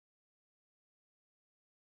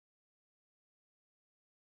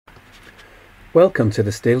Welcome to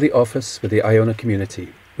this daily office with the Iona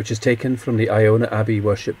Community, which is taken from the Iona Abbey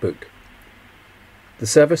Worship Book. The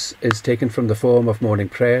service is taken from the form of morning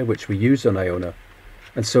prayer which we use on Iona,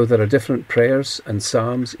 and so there are different prayers and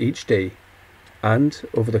psalms each day, and,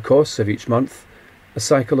 over the course of each month, a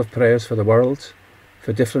cycle of prayers for the world,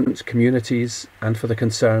 for different communities, and for the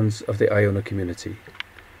concerns of the Iona community.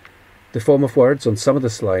 The form of words on some of the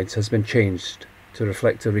slides has been changed to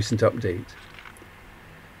reflect a recent update.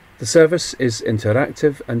 The service is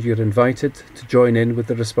interactive and you're invited to join in with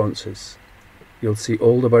the responses. You'll see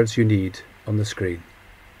all the words you need on the screen.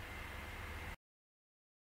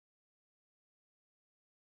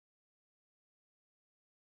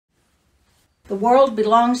 The world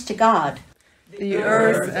belongs to God. The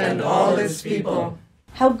earth and all its people.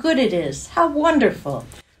 How good it is, how wonderful.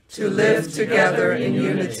 To live together in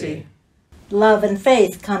unity. Love and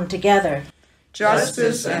faith come together.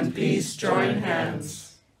 Justice and peace join hands.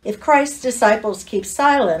 If Christ's disciples keep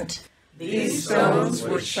silent, these stones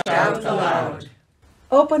would shout aloud.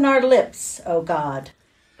 Open our lips, O God,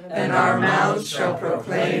 and our mouths shall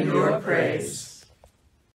proclaim your praise.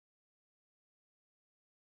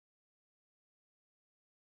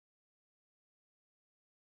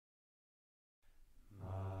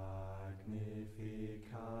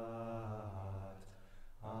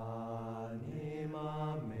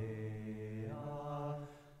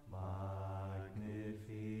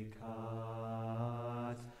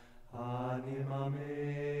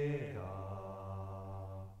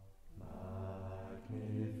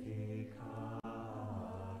 Magnificat,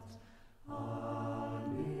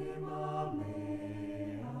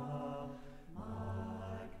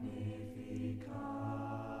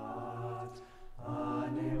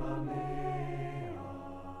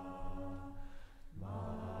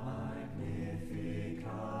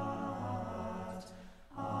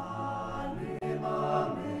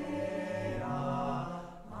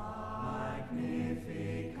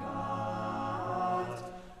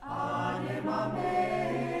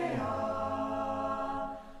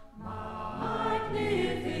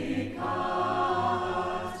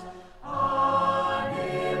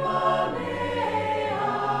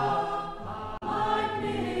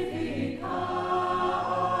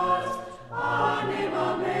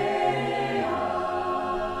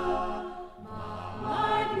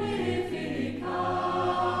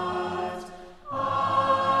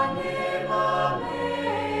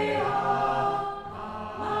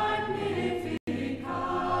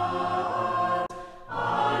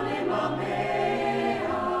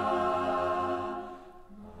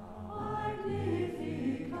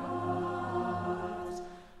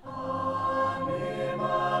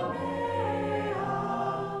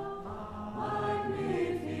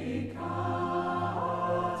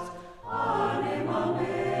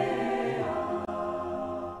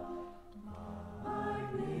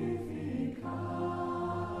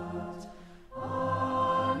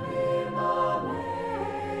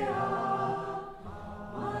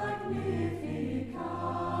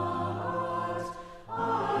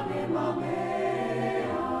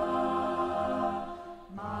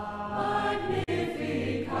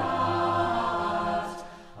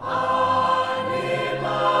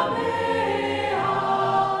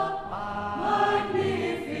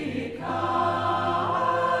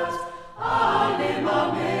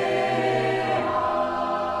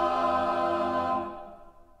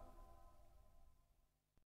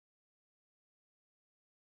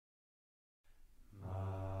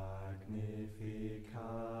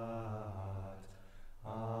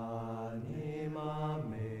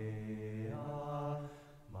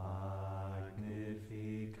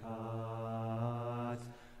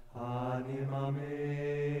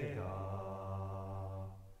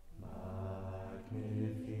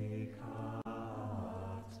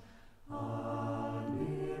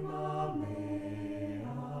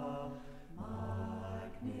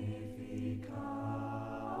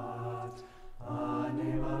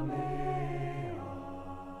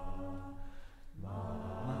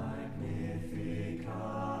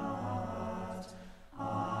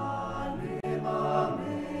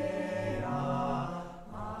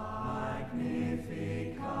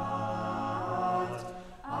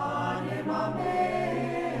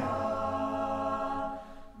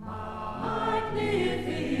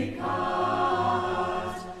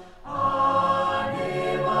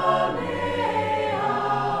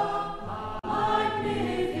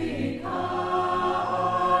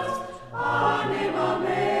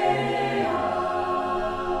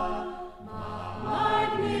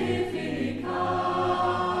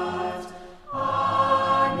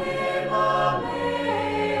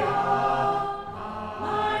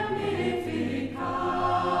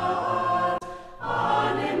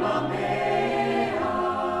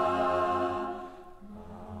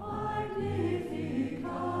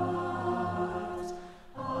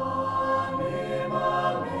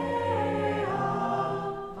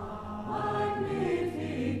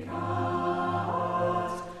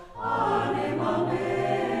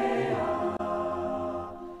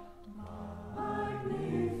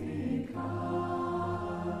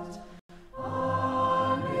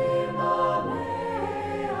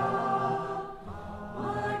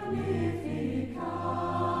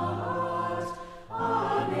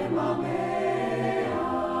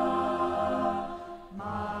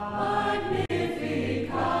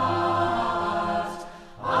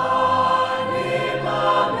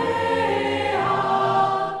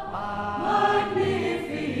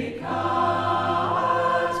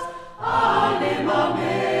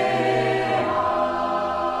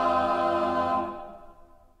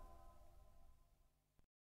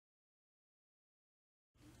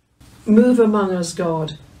 Move among us,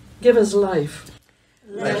 God. Give us life.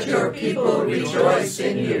 Let your people rejoice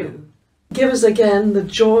in you. Give us again the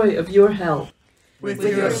joy of your help. With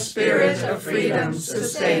your spirit of freedom,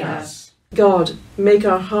 sustain us. God, make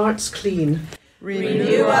our hearts clean.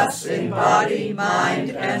 Renew us in body, mind,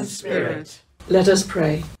 and spirit. Let us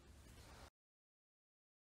pray.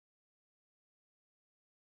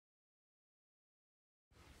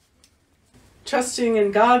 Trusting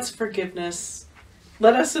in God's forgiveness,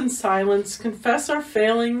 let us in silence confess our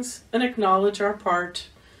failings and acknowledge our part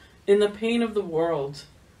in the pain of the world.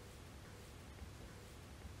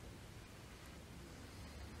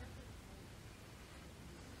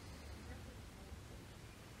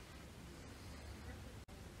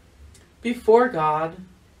 Before God,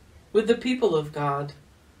 with the people of God,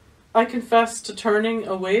 I confess to turning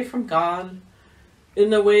away from God in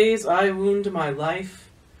the ways I wound my life,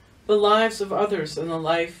 the lives of others, and the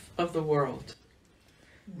life of the world.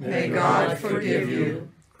 May God forgive you,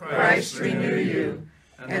 Christ renew you,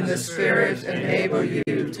 and the Spirit enable you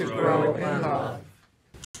to grow in love.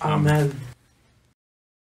 Amen.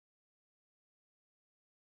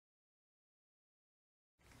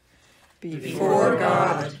 Before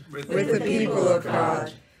God, with the people of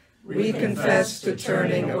God, we confess to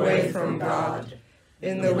turning away from God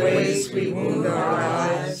in the ways we wound our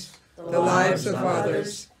lives, the lives of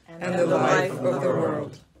others, and the life of the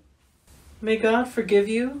world. May God forgive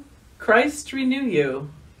you, Christ renew you,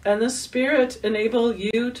 and the Spirit enable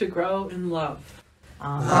you to grow in love.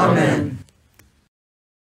 Amen.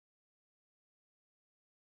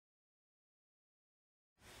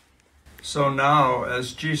 So now,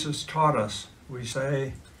 as Jesus taught us, we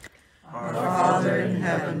say, Our Father in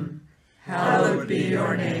heaven, hallowed be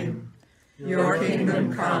your name. Your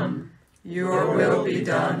kingdom come, your will be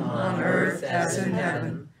done on earth as in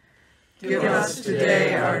heaven. Give us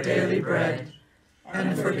today our daily bread,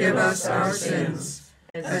 and forgive us our sins,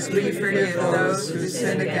 as we forgive those who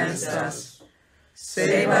sin against us.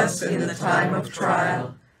 Save us in the time of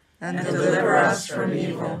trial, and deliver us from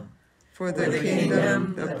evil. For the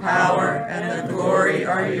kingdom, the power, and the glory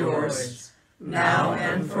are yours, now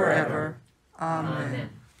and forever.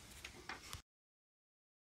 Amen.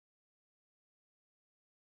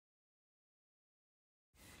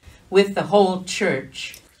 With the whole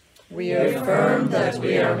church, We affirm that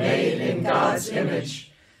we are made in God's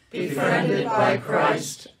image, befriended by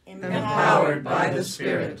Christ, empowered by the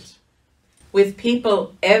Spirit. with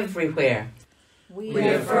people everywhere, We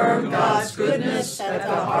affirm God's goodness at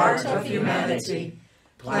the heart of humanity,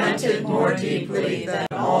 planted more deeply than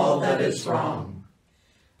all that is wrong.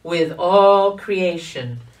 with all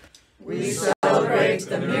creation, We celebrate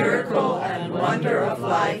the miracle and wonder of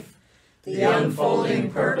life, the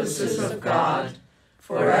unfolding purposes of God,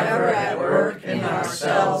 forever at work in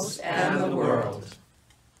ourselves and the world.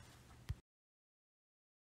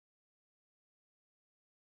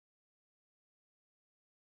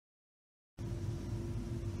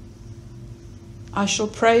 I shall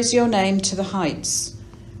praise your name to the heights,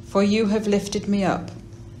 for you have lifted me up,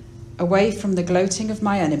 away from the gloating of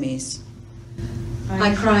my enemies.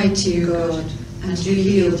 I cried to you, God, and you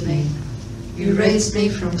healed me. You raised me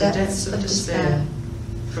from depths of despair.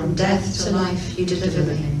 From death to life you delivered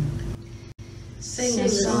me. Sing a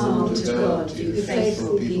psalm to God, you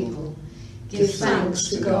faithful people. Give thanks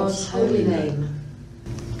to God's holy name.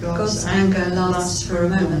 God's anger lasts for a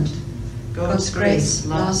moment. God's grace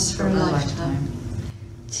lasts for a lifetime.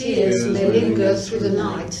 Tears may linger through the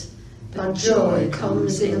night, but joy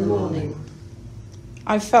comes in the morning.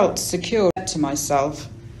 I felt secure to myself.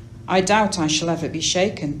 I doubt I shall ever be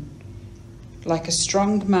shaken. Like a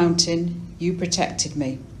strong mountain, you protected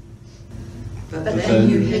me. But then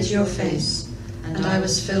you hid your face, and I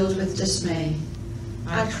was filled with dismay.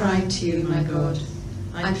 I cried to you, my God.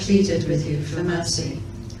 I pleaded with you for mercy.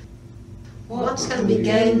 What can be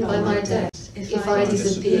gained by my death if I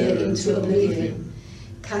disappear into oblivion?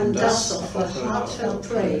 Can dust offer heartfelt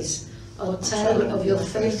praise or tell of your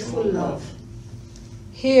faithful love?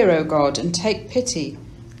 Hear, O God, and take pity.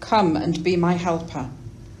 Come and be my helper.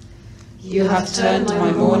 You have turned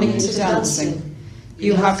my mourning to dancing.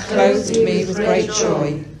 You have clothed me with great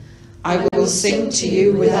joy. I will sing to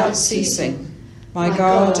you without ceasing. My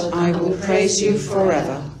God, I will praise you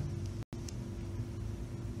forever.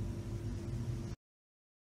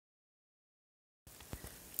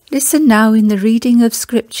 Listen now in the reading of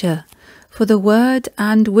Scripture for the word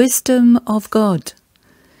and wisdom of God.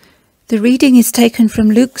 The reading is taken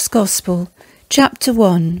from Luke's Gospel, chapter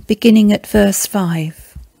 1, beginning at verse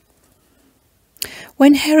 5.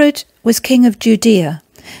 When Herod was king of Judea,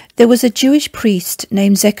 there was a Jewish priest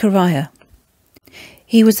named Zechariah.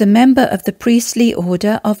 He was a member of the priestly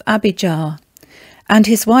order of Abijah, and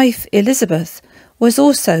his wife Elizabeth was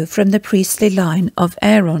also from the priestly line of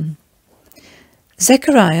Aaron.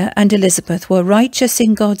 Zechariah and Elizabeth were righteous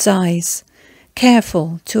in God's eyes,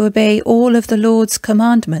 careful to obey all of the Lord's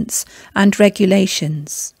commandments and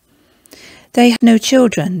regulations. They had no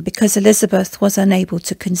children because Elizabeth was unable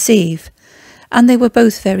to conceive, and they were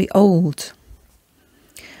both very old.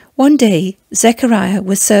 One day, Zechariah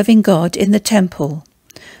was serving God in the temple,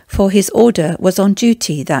 for his order was on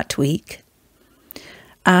duty that week.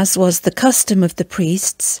 As was the custom of the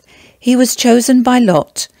priests, he was chosen by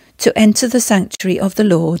lot to enter the sanctuary of the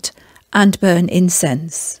Lord and burn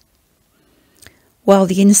incense. While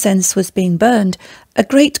the incense was being burned, a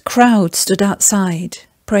great crowd stood outside,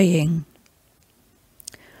 praying.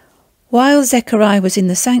 While Zechariah was in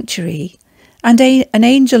the sanctuary, an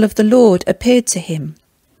angel of the Lord appeared to him,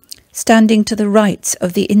 standing to the right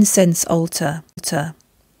of the incense altar.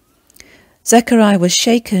 Zechariah was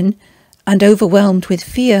shaken and overwhelmed with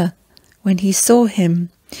fear when he saw him,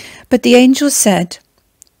 but the angel said,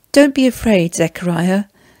 "Don't be afraid, Zechariah.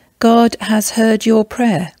 God has heard your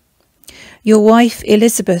prayer. Your wife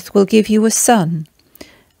Elizabeth will give you a son,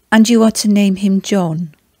 and you are to name him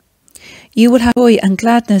John. You will have joy and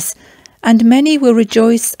gladness, and many will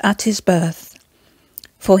rejoice at his birth,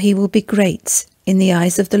 for he will be great in the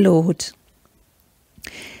eyes of the Lord.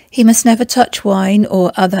 He must never touch wine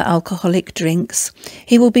or other alcoholic drinks.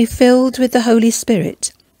 He will be filled with the Holy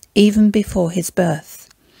Spirit even before his birth,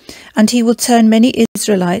 and he will turn many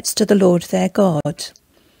Israelites to the Lord their God.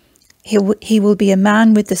 He will be a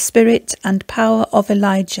man with the spirit and power of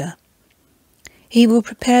Elijah. He will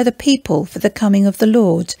prepare the people for the coming of the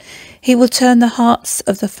Lord. He will turn the hearts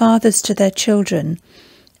of the fathers to their children,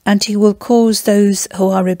 and he will cause those who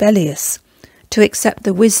are rebellious to accept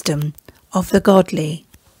the wisdom of the godly."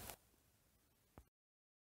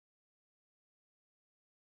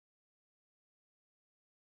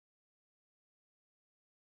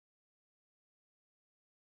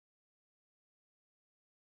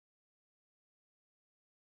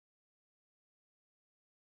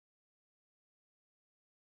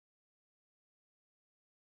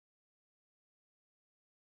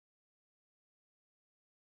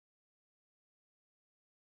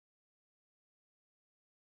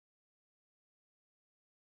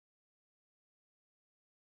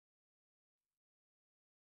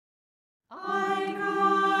 I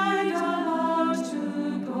cried aloud to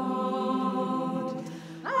God,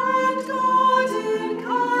 and God in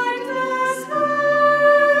kindness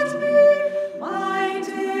heard me. My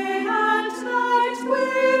day and night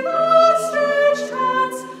with outstretched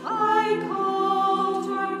hands I called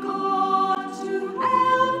for God to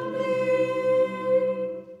help me.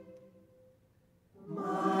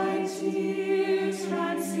 My tears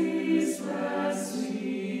ran ceaselessly.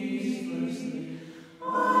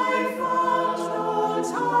 I found no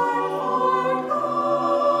time for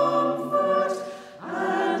comfort,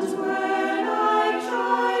 and when I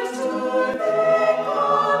tried to think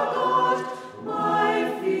on God, my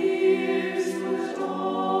fears would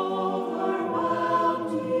overwhelm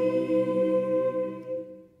me.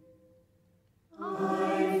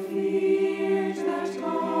 I feared that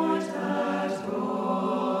God had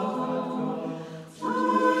gone,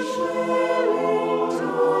 much willing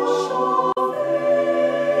to show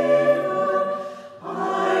favor.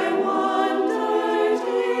 I wondered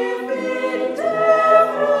if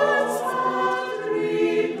indifference had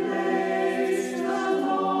replaced the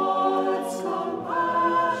Lord's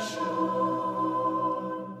compassion.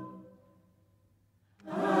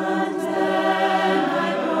 And then I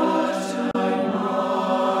brought to mind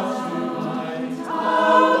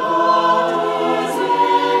how God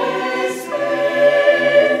is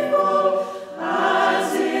faithful, as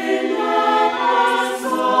in the past,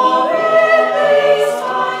 so in these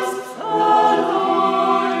times, the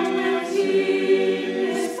Lord will keep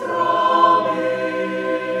his promise.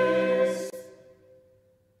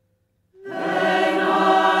 Then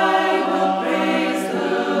I will praise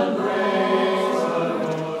the Lord,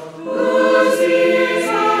 whose ears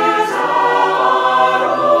are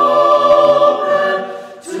open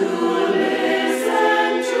to listen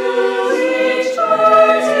to each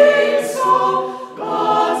hurting soul.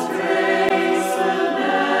 God's grace will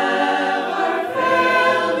never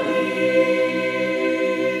fail me.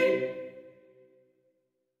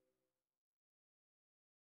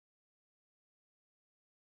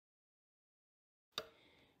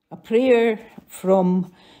 A prayer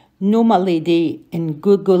from Noma Lady in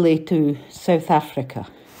Goodwill, South Africa.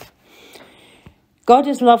 God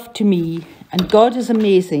is love to me, and God is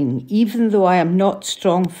amazing, even though I am not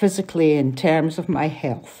strong physically in terms of my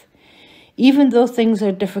health. Even though things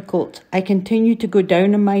are difficult, I continue to go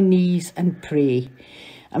down on my knees and pray.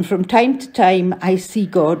 And from time to time, I see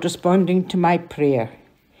God responding to my prayer.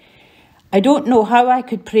 I don't know how I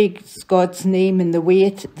could praise God's name in the way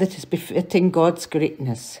that is befitting God's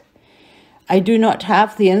greatness. I do not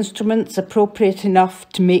have the instruments appropriate enough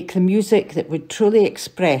to make the music that would truly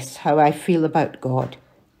express how I feel about God.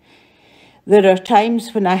 There are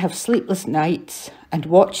times when I have sleepless nights and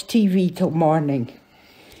watch TV till morning,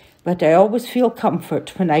 but I always feel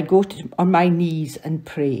comfort when I go on my knees and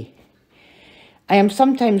pray. I am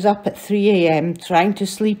sometimes up at 3 a.m. trying to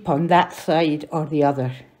sleep on that side or the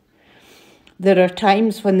other. There are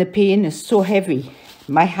times when the pain is so heavy,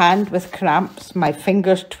 my hand with cramps, my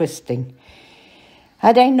fingers twisting.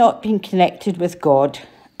 Had I not been connected with God,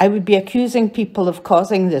 I would be accusing people of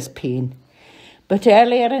causing this pain. But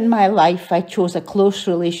earlier in my life, I chose a close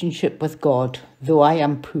relationship with God, though I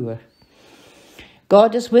am poor.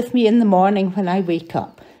 God is with me in the morning when I wake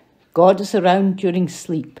up. God is around during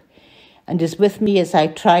sleep and is with me as I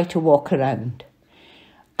try to walk around.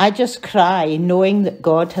 I just cry knowing that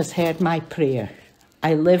God has heard my prayer.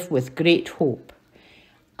 I live with great hope.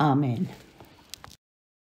 Amen.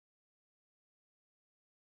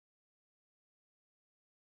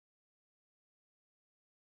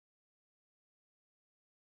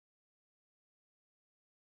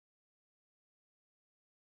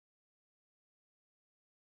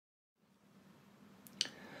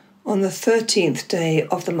 On the 13th day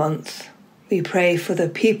of the month, we pray for the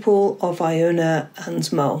people of Iona and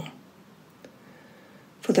Mull,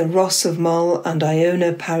 for the Ross of Mull and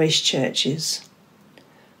Iona parish churches,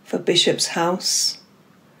 for Bishop's House,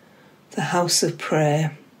 the House of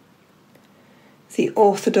Prayer, the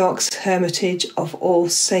Orthodox Hermitage of All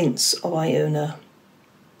Saints of Iona,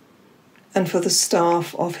 and for the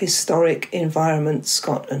staff of Historic Environment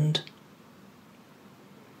Scotland.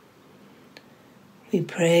 We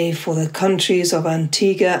pray for the countries of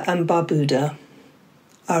Antigua and Barbuda,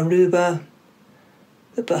 Aruba,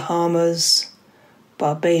 the Bahamas,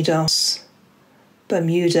 Barbados,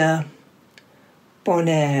 Bermuda,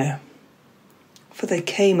 Bonaire, for the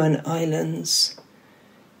Cayman Islands,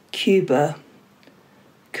 Cuba,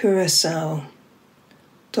 Curacao,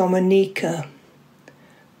 Dominica,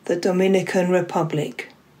 the Dominican Republic,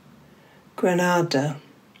 Grenada,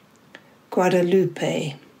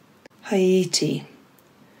 Guadeloupe, Haiti,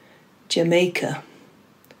 Jamaica,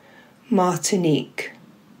 Martinique,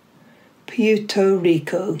 Puerto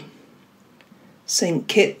Rico, St.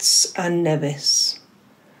 Kitts and Nevis,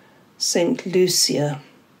 St. Lucia,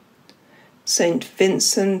 St.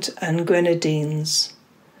 Vincent and Grenadines,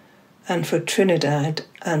 and for Trinidad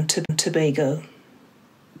and Tobago.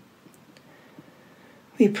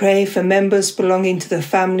 We pray for members belonging to the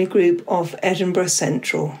family group of Edinburgh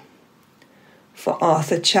Central, for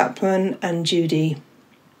Arthur Chapman and Judy,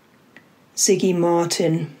 Ziggy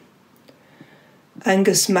Martin,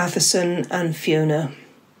 Angus Matheson and Fiona,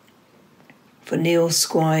 for Neil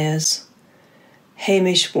Squires,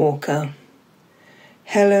 Hamish Walker,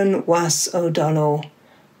 Helen Wass O'Donnell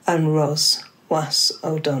and Ros Wass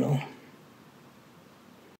O'Donnell.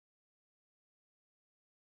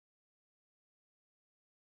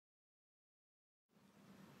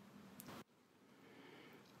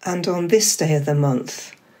 And on this day of the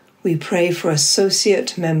month, we pray for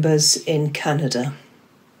associate members in Canada.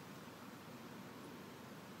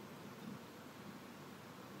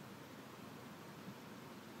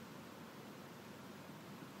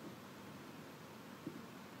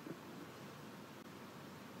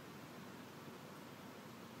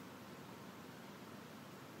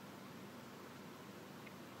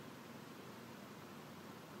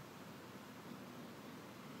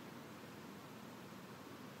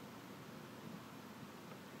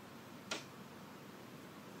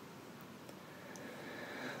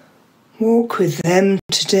 Walk with them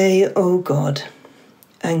today, O God,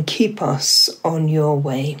 and keep us on your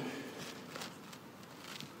way.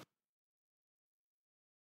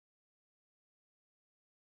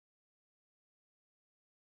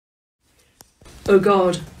 O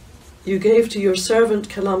God, you gave to your servant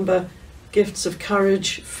Columba gifts of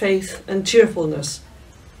courage, faith and cheerfulness,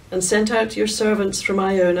 and sent out your servants from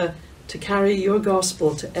Iona to carry your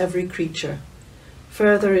gospel to every creature.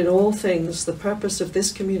 Further in all things the purpose of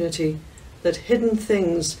this community, that hidden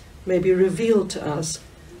things may be revealed to us,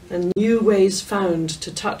 and new ways found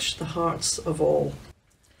to touch the hearts of all.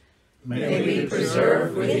 May we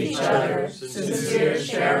preserve with each other sincere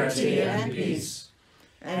charity and peace,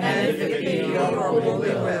 and if it be your holy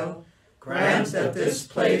will, grant that this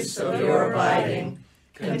place of your abiding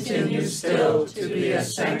continue still to be a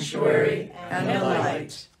sanctuary and a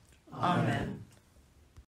light. Amen.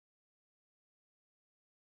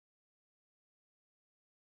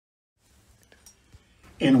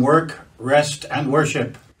 in work, rest, and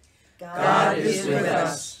worship. God is with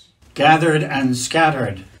us. Gathered and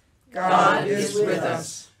scattered. God is with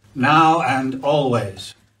us. Now and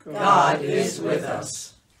always. God is with us.